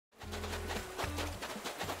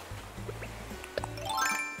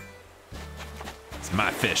is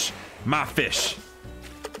my fish. My fish.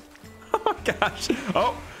 Oh my gosh.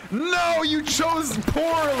 Oh, no, you chose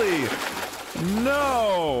poorly.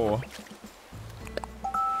 No.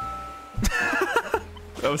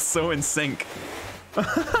 That was so in sync.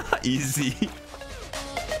 Easy.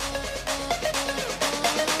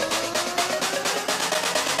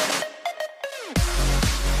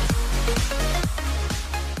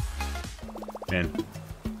 Man,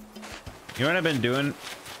 you know what I've been doing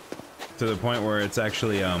to the point where it's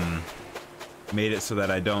actually made it so that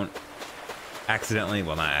I don't accidentally,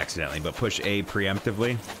 well, not accidentally, but push A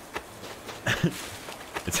preemptively.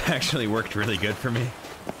 It's actually worked really good for me.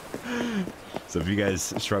 So if you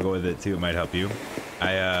guys struggle with it too, it might help you.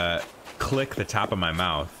 I click the top of my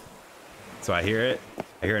mouth, so I hear it.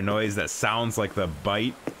 I hear a noise that sounds like the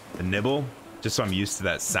bite, the nibble, just so I'm used to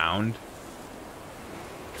that sound.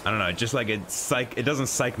 I don't know, just like it doesn't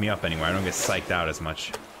psych me up anymore. I don't get psyched out as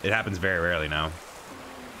much. It happens very rarely now.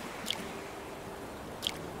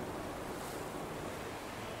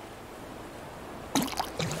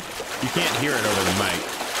 You can't hear it over the mic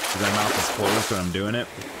because my mouth is closed when I'm doing it.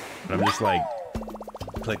 But I'm just like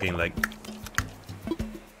clicking like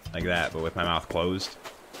that, but with my mouth closed.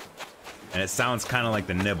 And it sounds kind of like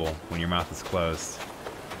the nibble when your mouth is closed.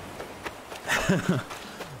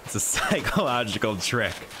 It's a psychological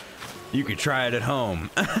trick. You could try it at home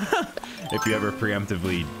if you ever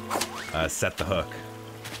preemptively set the hook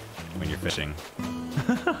when you're fishing.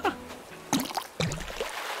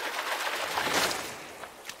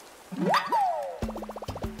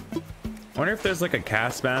 I wonder if there's like a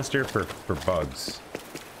cast master for bugs.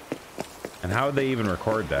 And how would they even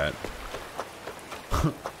record that?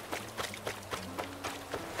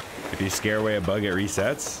 If you scare away a bug, it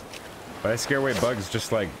resets? But I scare away bugs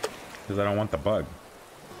just like because I don't want the bug.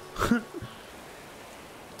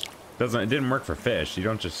 It didn't work for fish. You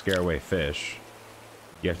don't just scare away fish.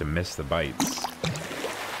 You have to miss the bites.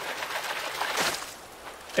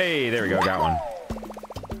 Hey, there we go, got one.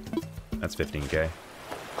 That's 15K.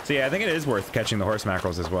 So yeah, I think it is worth catching the horse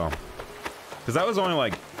mackerels as well. Because that was only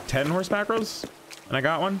like 10 horse mackerels, and I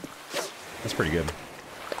got one. That's pretty good.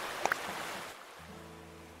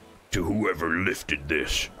 To whoever lifted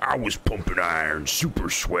this, I was pumping iron, super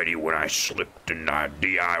sweaty when I slipped in my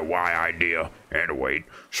DIY idea, and wait,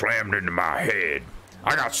 slammed into my head.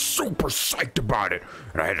 I got super psyched about it,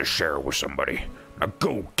 and I had to share it with somebody. Now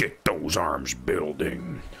go get those arms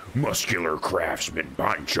building. Muscular craftsman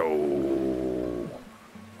Pancho.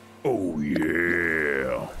 Oh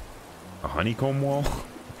yeah. A honeycomb wall?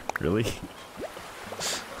 Really?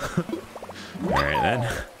 Alright then.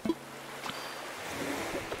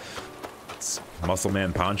 Muscle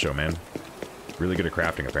Man Poncho, man. Really good at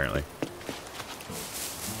crafting, apparently.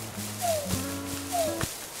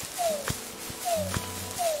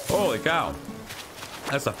 Holy cow.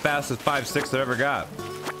 That's the fastest 5.6 I've ever got.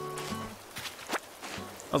 That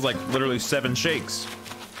was like literally 7 shakes.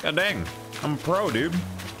 God dang. I'm a pro, dude.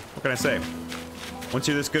 What can I say? Once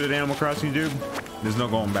you're this good at Animal Crossing, dude, there's no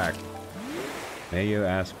going back. May you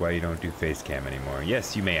ask why you don't do face cam anymore?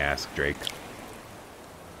 Yes, you may ask, Drake.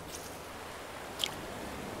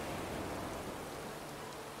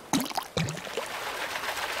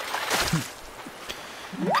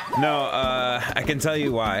 No, I can tell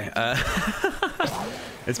you why.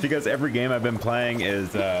 It's because every game I've been playing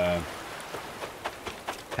has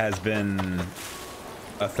been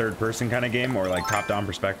a third-person kind of game, or like top-down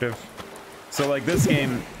perspective. So like this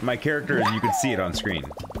game, my character, you can see it on screen.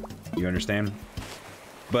 You understand?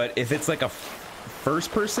 But if it's like a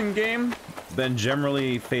first-person game, then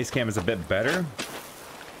generally face cam is a bit better.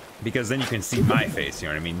 Because then you can see my face, you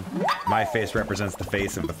know what I mean? My face represents the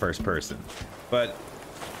face of the first person. But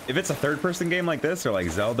if it's a third-person game like this, or like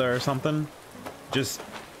Zelda or something, just,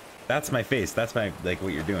 that's my face. That's my, like,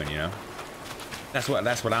 what you're doing, you know? That's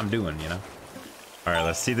what I'm doing, you know? Alright,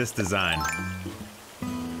 let's see this design.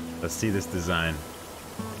 Let's see this design.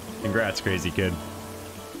 Congrats, crazy kid.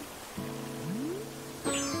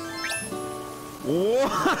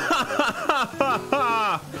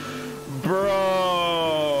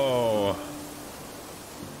 Bro!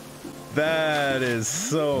 That is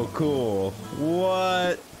so cool.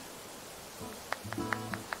 What?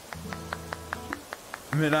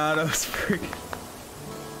 Minato's freaking...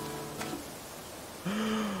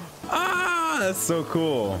 Ah, that's so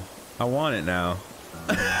cool. I want it now.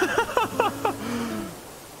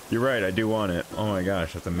 You're right, I do want it. Oh my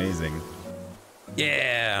gosh, that's amazing.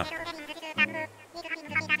 Yeah!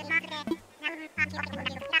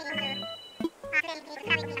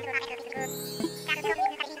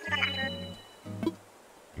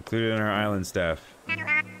 Included in our island staff.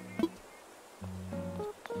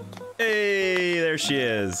 Hey, there there she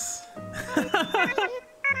is.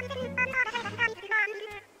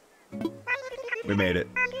 We made it.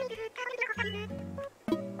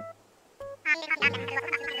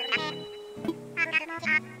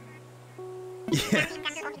 Yeah.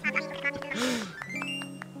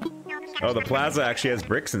 Oh, the plaza actually has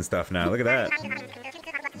bricks and stuff now. Look at that.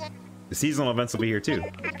 The seasonal events will be here too.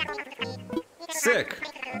 Sick.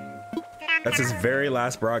 That's his very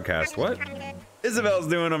last broadcast. What? Isabel's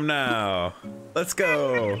doing them now. Let's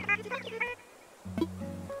go.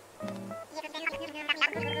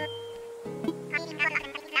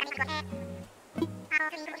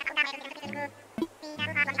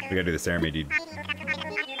 We gotta do the ceremony, dude.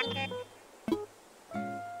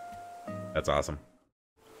 That's awesome.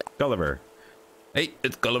 Gulliver. Hey,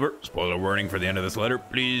 it's Gulliver. Spoiler warning for the end of this letter,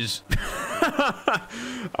 please.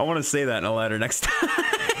 I want to say that in a letter next time.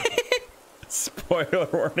 Spoiler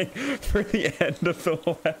warning for the end of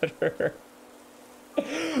the letter.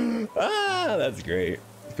 Ah, that's great.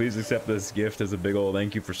 Please accept this gift as a big old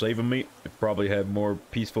thank you for saving me. I probably had more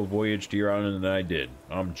peaceful voyage to your island than I did.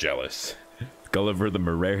 I'm jealous. Gulliver the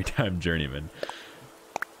Maritime Journeyman.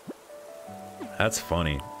 That's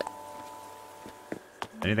funny.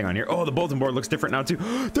 Anything on here? Oh, the bulletin board looks different now too.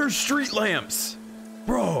 There's street lamps!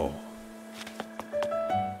 Bro!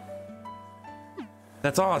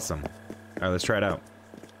 That's awesome. Alright, let's try it out.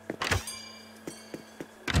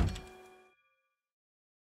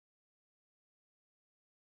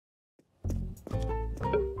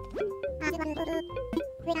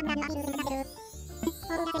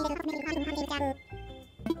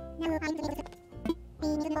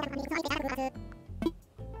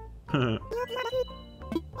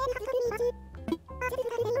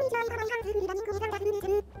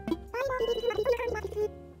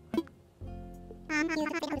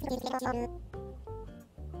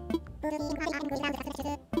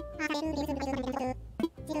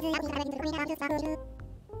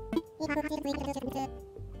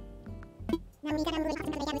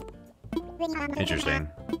 Interesting.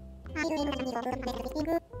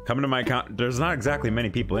 Coming to my there's not exactly many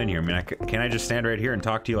people in here. I mean, can I just stand right here and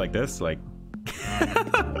talk to you like this? Like,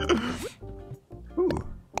 ooh,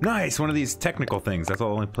 nice. One of these technical things. That's the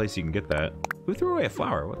only place you can get that. Who threw away a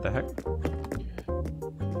flower? What the heck?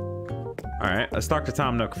 All right, let's talk to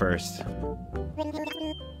Tom Nook first.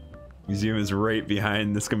 Museum is right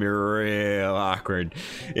behind. This is gonna be real awkward.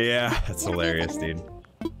 Yeah, that's hilarious, dude.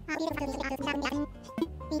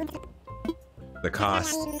 The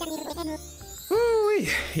cost. Ooh,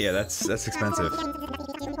 yeah, that's expensive.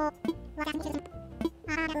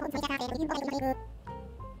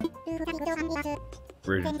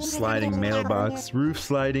 We're sliding mailbox, roof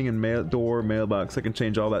sliding, and door mailbox. I can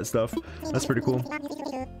change all that stuff. That's pretty cool.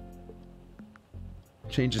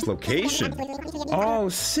 Change its location. Oh,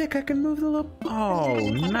 sick! I can move the oh,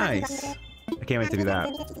 nice. I can't wait to do that.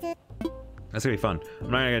 That's gonna be fun. I'm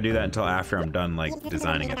not gonna do that until after I'm done, like,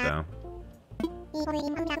 designing it, though.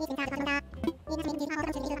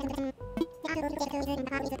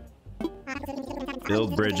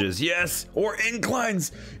 Build bridges, yes! Or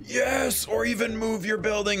inclines, yes! Or even move your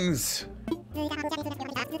buildings.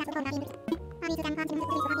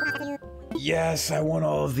 Yes, I want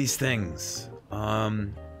all of these things.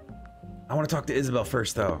 I want to talk to Isabel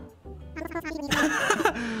first, though.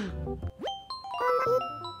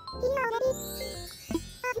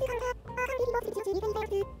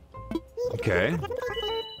 Okay.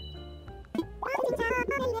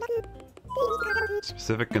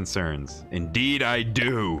 Specific concerns. Indeed, I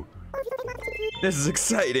do. This is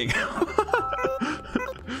exciting.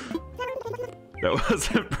 That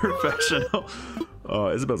wasn't professional. Oh,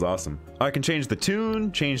 Isabel's awesome. I can change the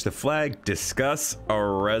tune, change the flag, discuss a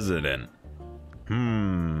resident.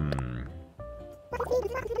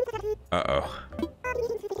 Uh-oh.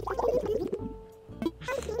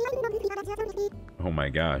 Oh my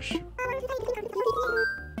gosh.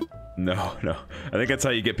 No, no. I think that's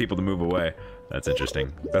how you get people to move away. That's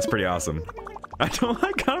interesting. That's pretty awesome. I don't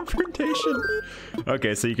like confrontation.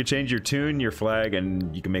 Okay, so you can change your tune, your flag,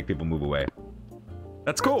 and you can make people move away.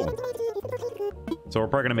 That's cool. So we're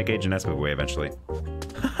probably gonna make Agent S move away eventually.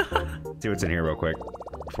 See what's in here real quick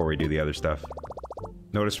before we do the other stuff.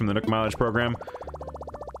 Notice from the Nook mileage program.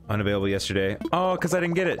 Unavailable yesterday. Oh, because I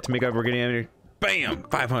didn't get it. To make up, we're getting it. Bam!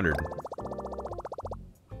 500.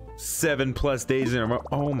 7+ days in a row.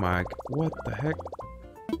 Oh my, what the heck?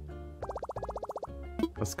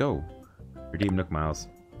 Let's go. Redeem Nook Miles.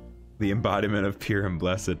 The embodiment of pure and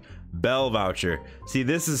blessed. Bell voucher. See,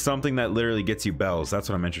 this is something that literally gets you bells. That's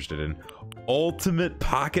what I'm interested in. Ultimate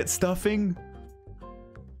pocket stuffing?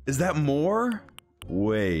 Is that more?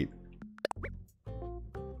 Wait.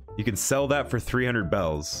 You can sell that for 300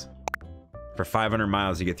 bells. For 500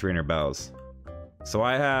 miles, you get 300 bells. So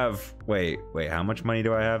I have... Wait, how much money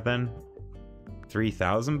do I have then?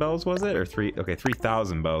 3,000 bells, was it? Or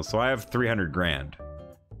 3,000 bells. So I have 300 grand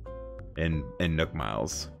in Nook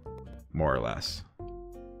miles. More or less.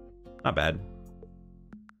 Not bad.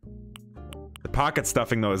 The pocket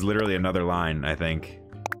stuffing, though, is literally another line, I think.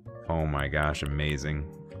 Oh my gosh, amazing.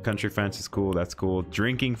 Country fence is cool, that's cool.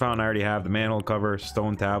 Drinking fountain I already have. The manhole cover,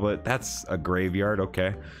 stone tablet. That's a graveyard,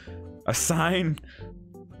 okay. A sign.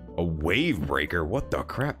 A wave breaker, what the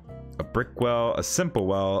crap? A brick well, a simple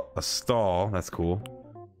well, a stall, that's cool.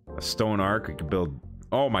 A stone ark, you can build...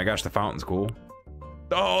 Oh my gosh, the fountain's cool.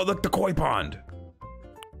 Oh, look, the koi pond.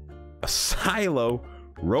 A silo.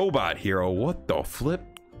 Robot hero, what the flip?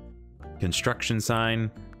 Construction sign,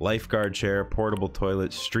 lifeguard chair, portable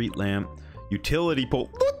toilet, street lamp, utility pole.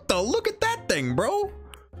 What the? Look at that thing, bro!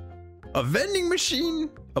 A vending machine,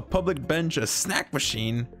 a public bench, a snack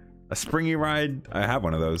machine, a springy ride. I have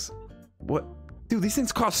one of those. What? Dude, these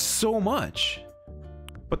things cost so much.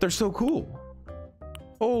 But they're so cool.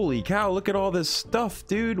 Holy cow, look at all this stuff,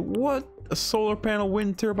 dude. What? A solar panel,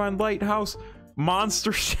 wind turbine, lighthouse,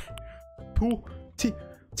 monster pool,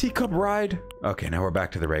 teacup ride. Okay, now we're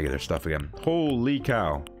back to the regular stuff again. Holy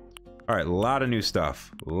cow. Alright, a lot of new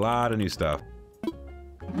stuff. A lot of new stuff.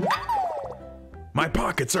 My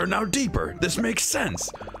pockets are now deeper. This makes sense.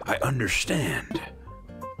 I understand.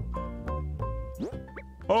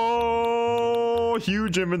 Oh,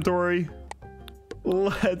 huge inventory.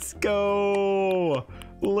 Let's go.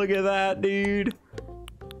 Look at that, dude.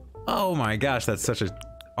 Oh my gosh, that's such an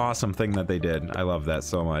awesome thing that they did. I love that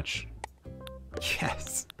so much.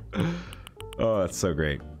 Yes. Oh, that's so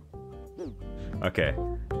great. Okay,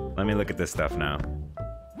 let me look at this stuff now.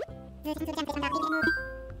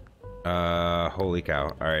 Holy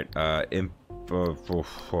cow. Alright,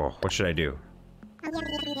 what should I do?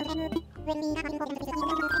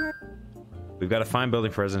 We've got a fine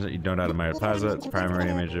building for residents. You don't out of my plaza. It's primary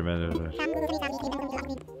image.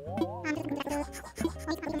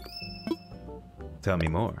 Tell me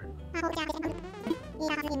more.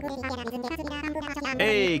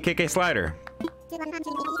 Hey, KK Slider.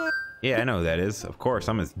 Yeah, I know who that is. Of course,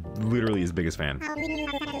 I'm literally his biggest fan.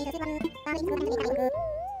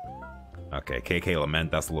 Okay, KK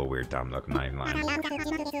Lament. That's a little weird, Tom. Look, I'm not even lying.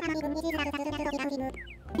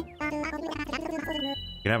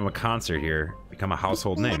 You can have a concert here, become a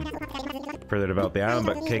household name. Further develop the island,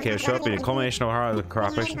 but KK will show up in a culmination of our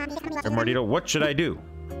cooperation. Mardito, what should I do?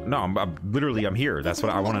 No, I'm literally, I'm here. That's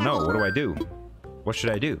what I want to know. What do I do? What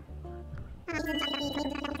should I do?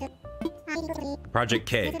 Project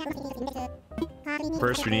K.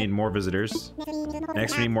 First, we need more visitors.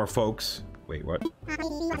 Next, we need more folks. Wait, what?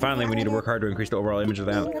 And finally, we need to work hard to increase the overall image of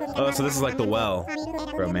the island. Oh, so this is like the well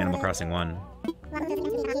from Animal Crossing 1.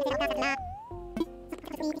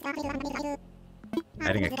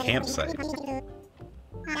 Adding a campsite.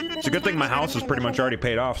 It's a good thing my house is pretty much already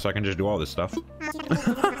paid off, so I can just do all this stuff.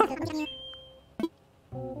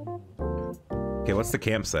 Okay, what's the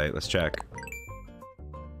campsite? Let's check.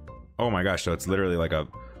 Oh my gosh, so it's literally like a...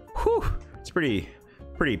 Whew! It's pretty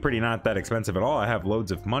not that expensive at all. I have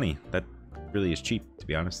loads of money. That really is cheap, to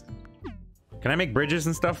be honest. Can I make bridges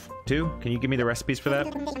and stuff, too? Can you give me the recipes for that?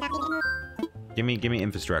 Give me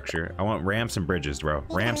infrastructure. I want ramps and bridges, bro.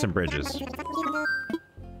 Ramps and bridges.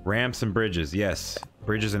 Ramps and bridges, yes.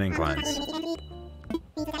 Bridges and inclines.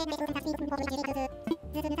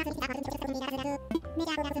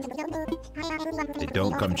 They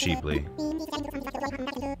don't come cheaply.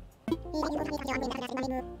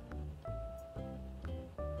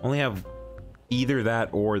 Only have either that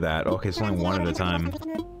or that. Okay, it's only one at a time.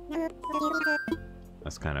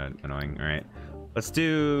 That's kind of annoying. All right, let's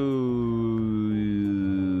do...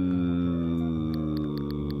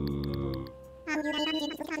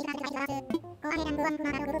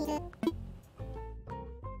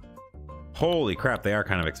 Holy crap, they are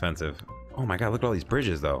kind of expensive. Oh my god, look at all these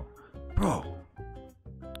bridges, though. Bro.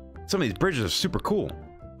 Some of these bridges are super cool.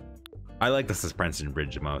 I like the suspension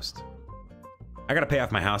bridge the most. I gotta pay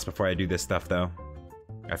off my house before I do this stuff, though.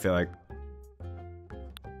 I feel like.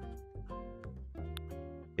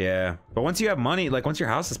 Yeah, but once you have money, like once your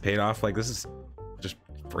house is paid off, like this is just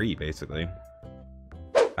free, basically.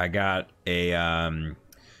 I got a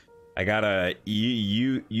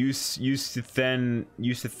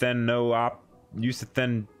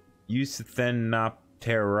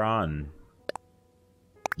euthenopteron.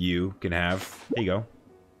 You can have. There you go.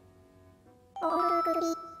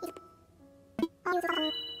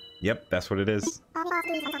 Yep, that's what it is.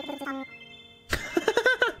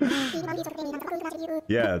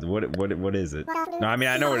 Yeah, what is it? No, I mean,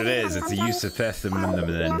 I know what it is. It's a use of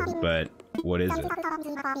Thessaloniki, but what is it?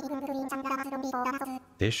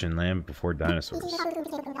 Fish and land before dinosaurs.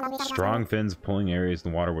 Strong fins pulling areas the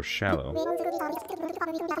water was shallow.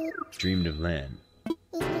 Dreamed of land.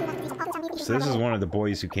 So this is one of the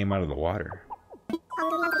boys who came out of the water.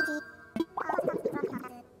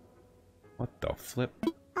 What the flip?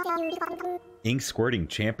 Ink squirting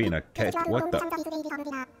champion a what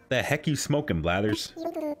the heck you smoking, Blathers?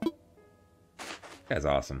 That's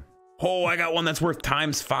awesome. Oh, I got one that's worth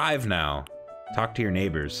 ×5 now. Talk to your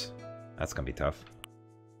neighbors. That's gonna be tough.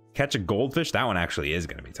 Catch a goldfish? That one actually is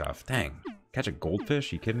gonna be tough. Dang. Catch a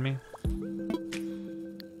goldfish? You kidding me?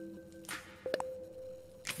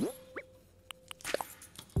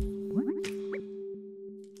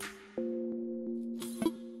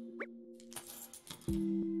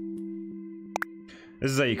 This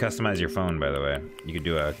is how you customize your phone, by the way. You could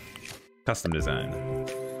do a custom design.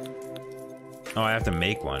 Oh, I have to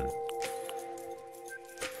make one.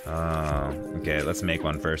 Okay, let's make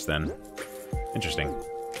one first then. Interesting.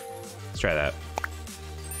 Let's try that.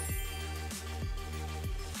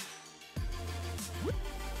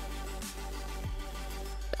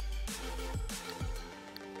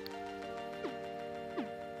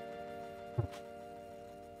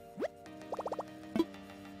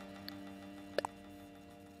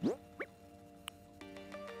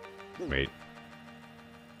 Wait.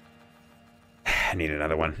 I need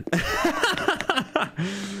another one.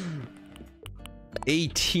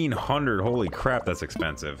 1,800. Holy crap, that's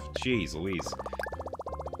expensive. Jeez Louise.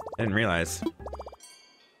 I didn't realize.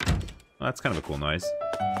 Well, that's kind of a cool noise.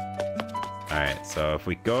 Alright, so if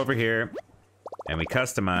we go over here and we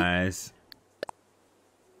customize,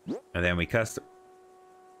 and then we custom.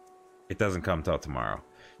 It doesn't come till tomorrow.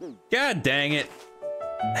 God dang it.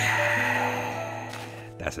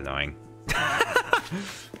 That's annoying.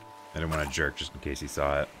 I didn't want to jerk just in case he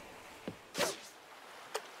saw it.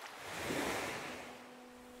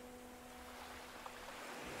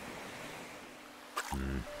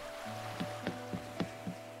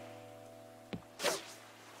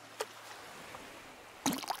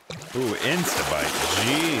 Ooh, Instabite.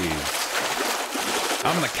 Jeez.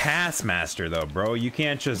 I'm the cast master though, bro. You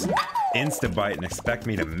can't just Instabite and expect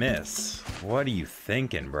me to miss. What are you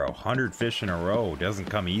thinking, bro? 100 fish in a row doesn't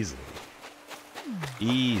come easily.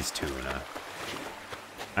 Ease tuna.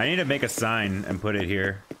 I need to make a sign and put it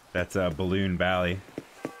here. That's Balloon Valley.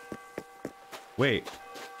 Wait.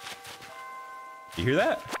 You hear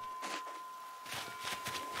that?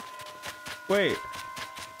 Wait.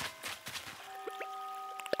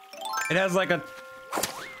 It has like a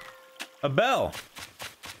bell.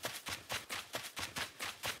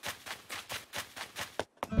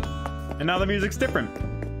 And now the music's different.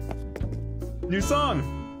 New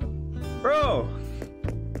song. Bro.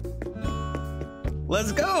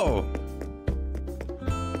 Let's go.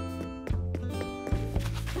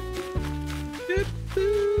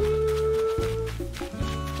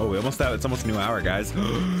 Oh, we almost out. It's almost a new hour, guys.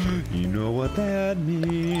 You know what that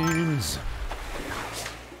means.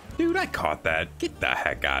 Dude, I caught that. Get the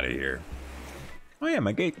heck out of here. Oh yeah,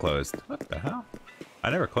 my gate closed. What the hell? I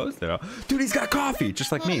never closed it. Dude, he's got coffee,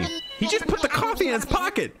 just like me. He just put the coffee in his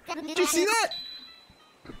pocket. Did you see that?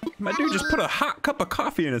 My dude just put a hot cup of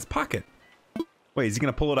coffee in his pocket. Wait, is he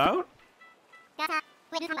gonna pull it out?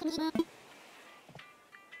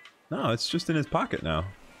 No, it's just in his pocket now.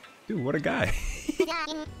 Dude, what a guy.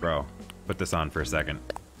 Bro, put this on for a second.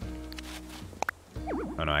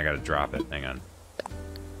 Oh no, I gotta drop it. Hang on.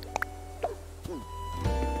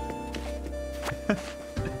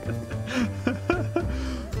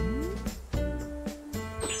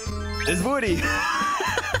 It's Woody.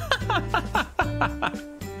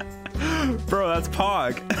 Bro, that's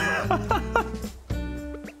Pog.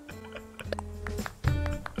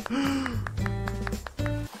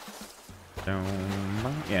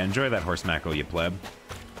 Yeah, enjoy that horse mackerel, you pleb.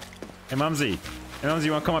 Hey, Mumsy. Hey, Mumsy,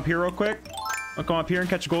 you want to come up here real quick? Want to come up here and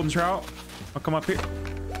catch a golden trout? Want to come up here?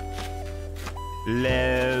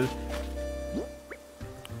 Lol.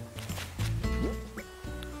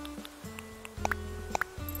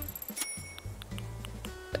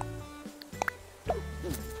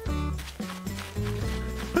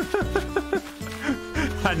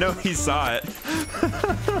 I know he saw it.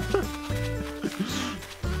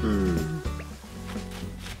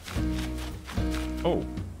 Oh,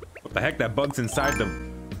 what the heck? That bug's inside the...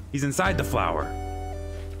 He's inside the flower.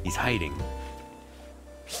 He's hiding.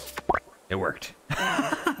 It worked.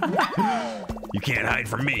 You can't hide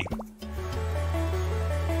from me.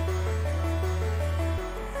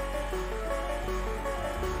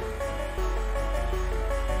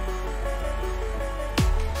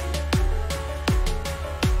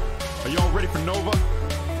 ready for Nova?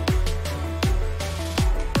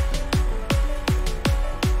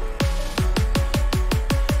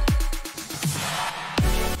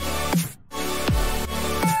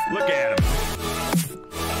 Look at him.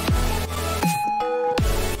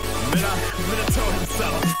 Minato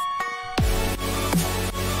himself.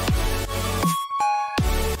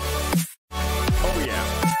 Oh yeah.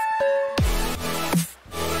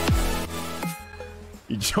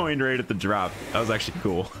 He joined right at the drop. That was actually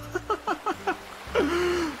cool.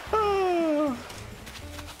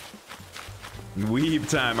 Weeb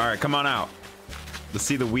time. All right, come on out. Let's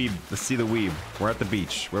see the weeb. Let's see the weeb. We're at the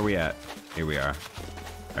beach. Where we at? Here we are.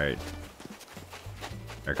 All right.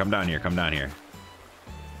 All right, come down here. Come down here.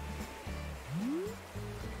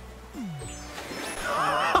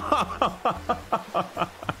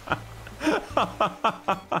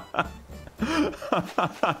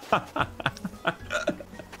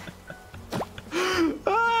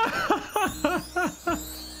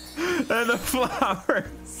 And the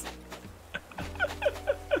flowers.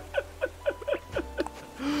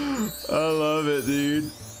 I love it,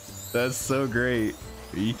 dude. That's so great.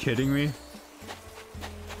 Are you kidding me?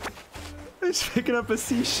 It's picking up a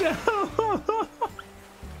seashell.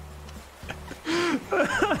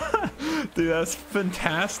 Dude, that's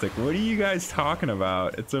fantastic. What are you guys talking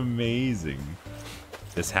about? It's amazing.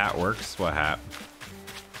 This hat works. What hat?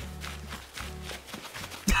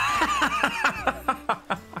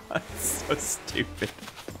 That's so stupid.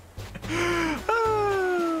 I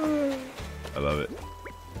love it.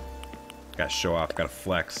 Gotta show off. Gotta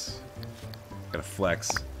flex. Gotta flex.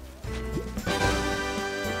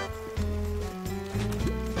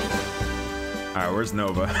 Alright, where's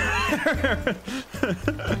Nova?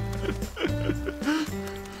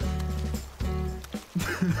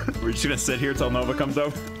 We're just gonna sit here till Nova comes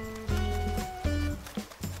over.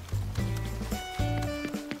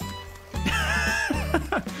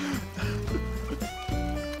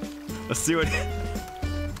 Let's see what.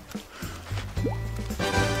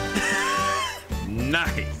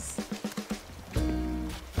 Nice.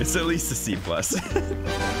 It's at least a C+. Oh,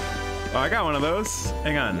 I got one of those.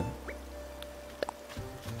 Hang on.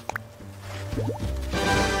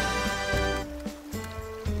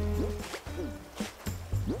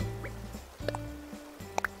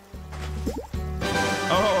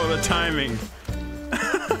 Oh, the timing.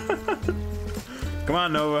 Come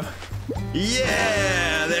on, Nova.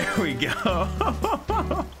 Yeah, there we go.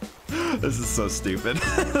 This is so stupid.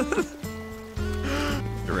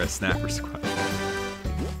 The Red Snapper Squad.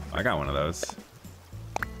 I got one of those.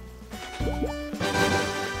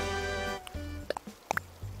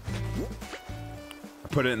 I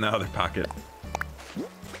put it in the other pocket.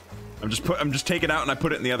 I'm just taking it out and I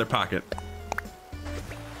put it in the other pocket.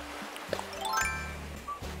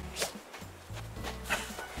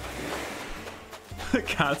 The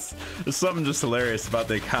Kots, there's something just hilarious about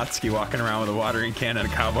the Akatsuki walking around with a watering can and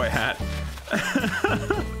a cowboy hat.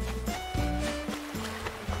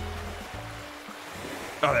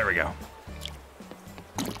 Oh, there we go.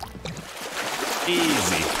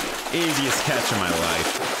 Easy. Easiest catch of my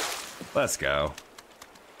life. Let's go.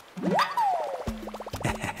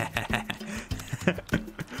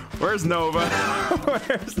 Where's Nova?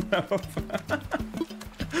 Where's Nova?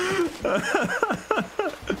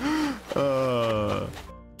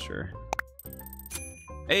 Sure.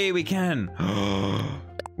 Hey, we can.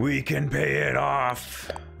 We can pay it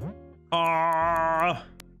off. Ah,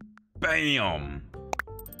 bam.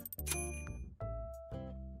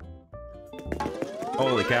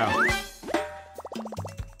 Holy cow. I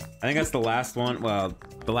think that's the last one. Well,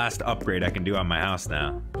 the last upgrade I can do on my house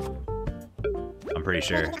now. I'm pretty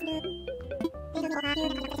sure.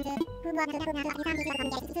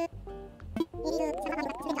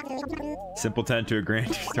 Simpleton to a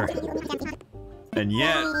grand story. And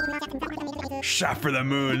yet, shot for the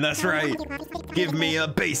moon. That's right. Give me a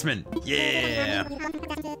basement. Yeah.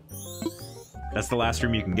 That's the last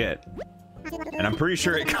room you can get. And I'm pretty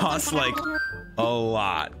sure it costs like a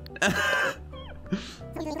lot.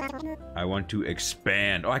 I want to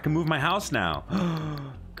expand. Oh, I can move my house now.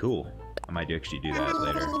 Cool. I might actually do that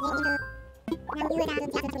later.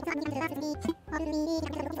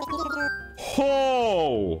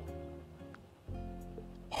 Oh!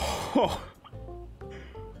 Oh!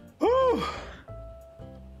 Oh!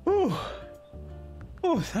 Oh!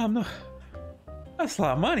 Oh! That's a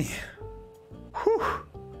lot of money. Whew.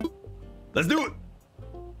 Let's do it!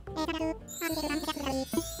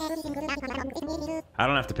 I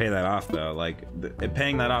don't have to pay that off though. Like,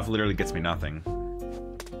 paying that off literally gets me nothing.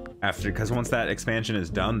 Because once that expansion is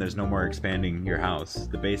done, there's no more expanding your house.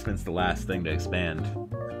 The basement's the last thing to expand.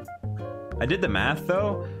 I did the math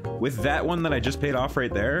though. With that one that I just paid off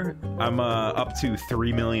right there, I'm up to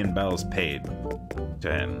 3 million bells paid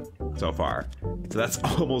to him so far. So that's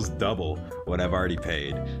almost double what I've already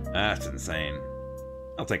paid. That's insane.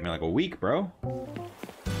 That'll take me like a week, bro.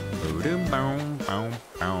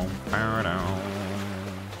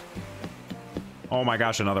 Oh my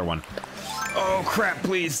gosh, another one. Oh crap,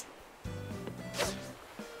 please.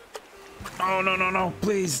 Oh no, no, no,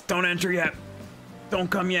 please don't enter yet. Don't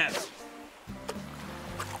come yet.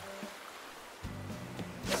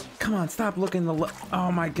 Come on, stop looking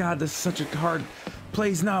oh my god, this is such a hard.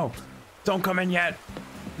 Please, no. Don't come in yet.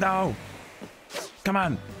 No. Come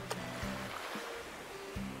on.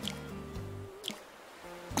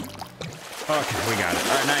 Okay, we got it.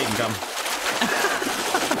 All right, now you can come.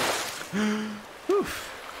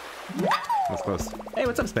 That's close. Hey,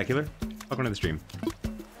 what's up, Specular? Welcome to the stream.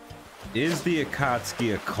 Is the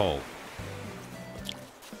Akatsuki a cult?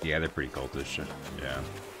 Yeah, they're pretty cultish. Yeah.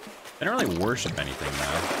 They don't really worship anything,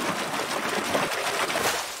 though.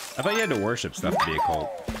 I thought you had to worship stuff to be a cult.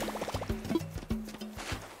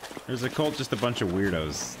 There's a cult, just a bunch of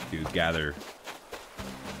weirdos who gather.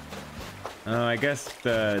 Oh, I guess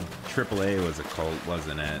the AAA was a cult,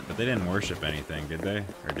 wasn't it? But they didn't worship anything, did they?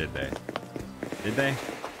 Or did they? Did they?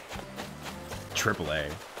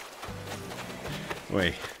 AAA.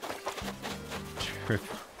 Wait.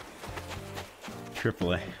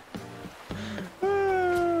 AAA.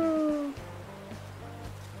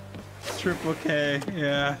 Triple K,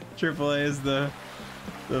 yeah. AAA is the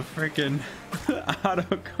freaking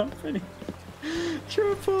auto company.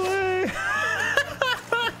 AAA.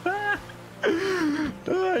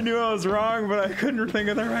 I knew I was wrong, but I couldn't think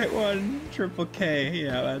of the right one. Triple K,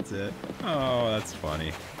 yeah, that's it. Oh, that's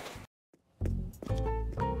funny.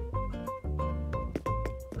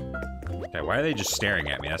 Okay, why are they just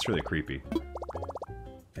staring at me? That's really creepy.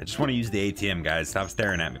 I just want to use the ATM, guys. Stop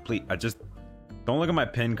staring at me, please. Don't look at my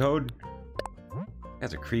PIN code. You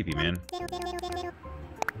guys are creepy, man.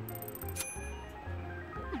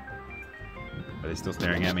 Are they still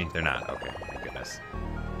staring at me? They're not. Okay, thank goodness.